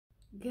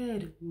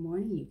Good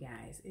morning, you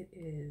guys. It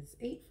is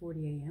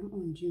 8:40 a.m.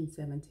 on June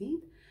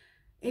 17th.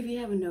 If you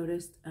haven't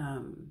noticed,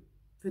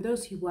 for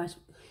those who watch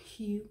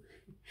who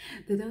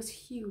for those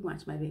who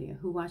watch my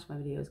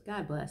videos,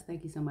 God bless.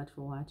 Thank you so much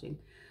for watching.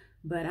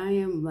 But I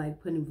am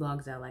like putting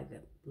vlogs out like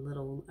a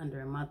little under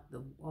a month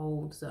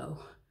old, so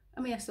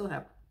I mean I still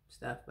have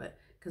stuff, but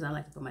because I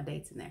like to put my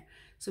dates in there.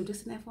 So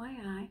just an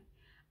FYI,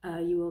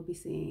 you will be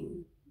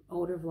seeing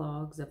older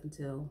vlogs up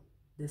until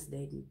this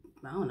date.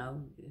 I don't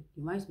know,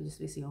 you might just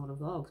be seeing older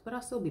vlogs, but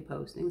I'll still be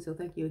posting. So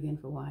thank you again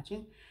for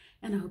watching,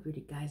 and I hope your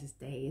guys'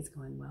 day is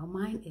going well.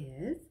 Mine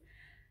is.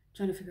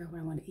 Trying to figure out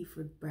what I want to eat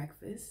for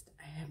breakfast.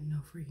 I have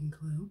no freaking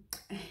clue.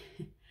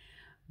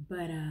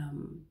 But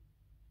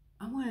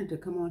I wanted to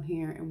come on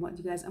here and want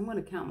you guys, I'm going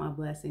to count my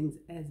blessings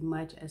as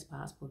much as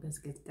possible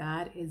because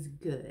God is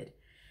good.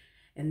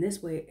 And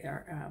this way,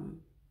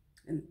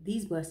 and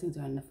these blessings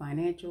are in the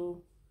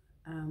financial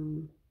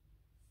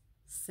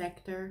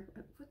sector.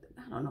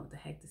 I don't know what the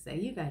heck to say.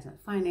 You guys know,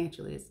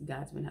 financially,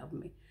 God's been helping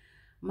me.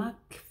 My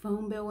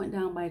phone bill went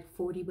down by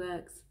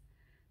 $40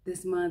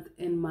 this month,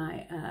 and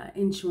my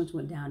insurance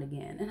went down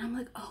again. And I'm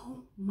like,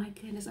 oh my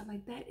goodness. I'm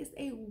like, that is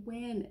a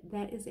win.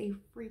 That is a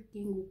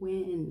freaking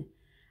win.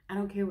 I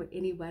don't care what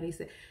anybody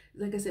says.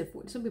 Like I said,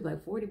 some people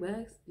like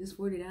 $40, just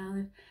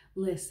 $40.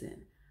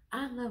 Listen,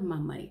 I love my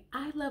money.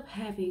 I love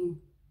having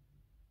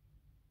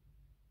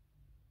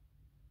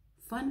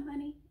fun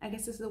money. I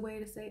guess this is a way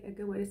to say, a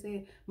good way to say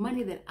it.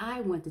 Money that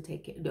I want to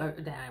take care,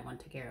 or that I want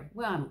to take care of.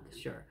 Well, I'm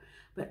sure,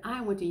 but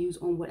I want to use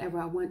on whatever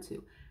I want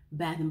to.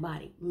 Bath and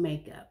body,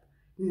 makeup,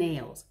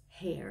 nails,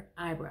 hair,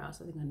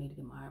 eyebrows. I think I need to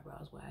get my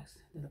eyebrows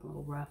waxed. They look a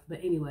little rough, but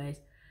anyways.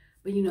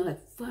 But you know,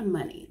 like fun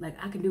money. Like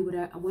I can do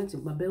whatever I want to.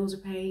 My bills are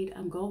paid.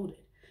 I'm golden.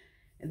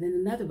 And then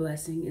another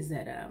blessing is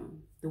that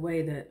the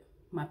way that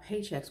my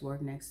paychecks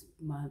work next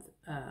month,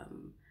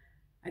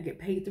 I get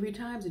paid 3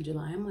 times in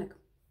July. I'm like,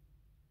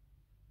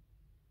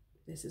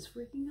 this is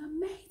freaking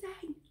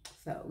amazing.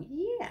 So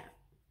yeah.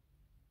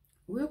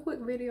 Real quick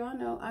video.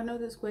 I know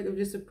this quick. It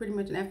was just pretty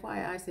much an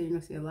FYI. So you're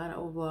gonna see a lot of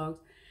old vlogs.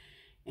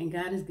 And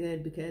God is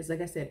good because,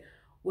 like I said,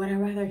 would I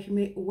rather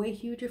make a way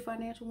huger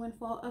financial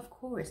windfall? Of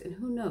course. And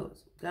who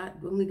knows? God,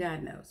 only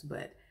God knows.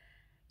 But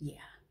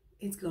yeah,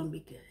 it's going to be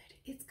good.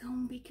 It's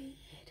going to be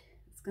good.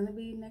 It's going to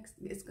be next.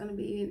 It's going to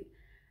be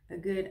a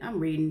good.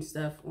 I'm reading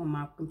stuff on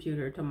my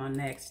computer to my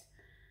next.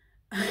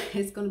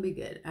 It's going to be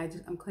good.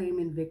 I'm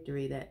claiming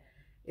victory that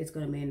it's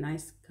going to be a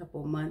nice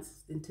couple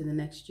months into the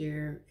next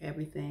year.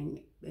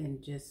 Everything.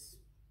 And just,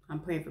 I'm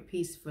praying for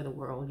peace for the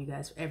world. You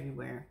guys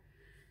everywhere.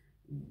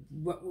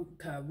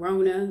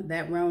 Rona,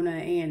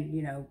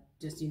 and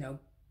just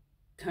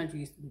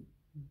countries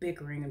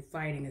bickering and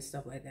fighting and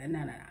stuff like that.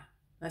 No.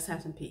 Let's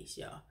have some peace,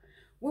 y'all.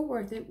 We're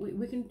worth it.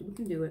 We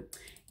can do it.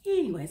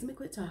 Anyways, let me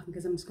quit talking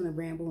because I'm just gonna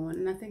ramble on,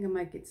 and I think I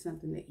might get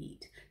something to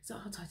eat. So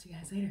I'll talk to you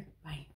guys later. Bye.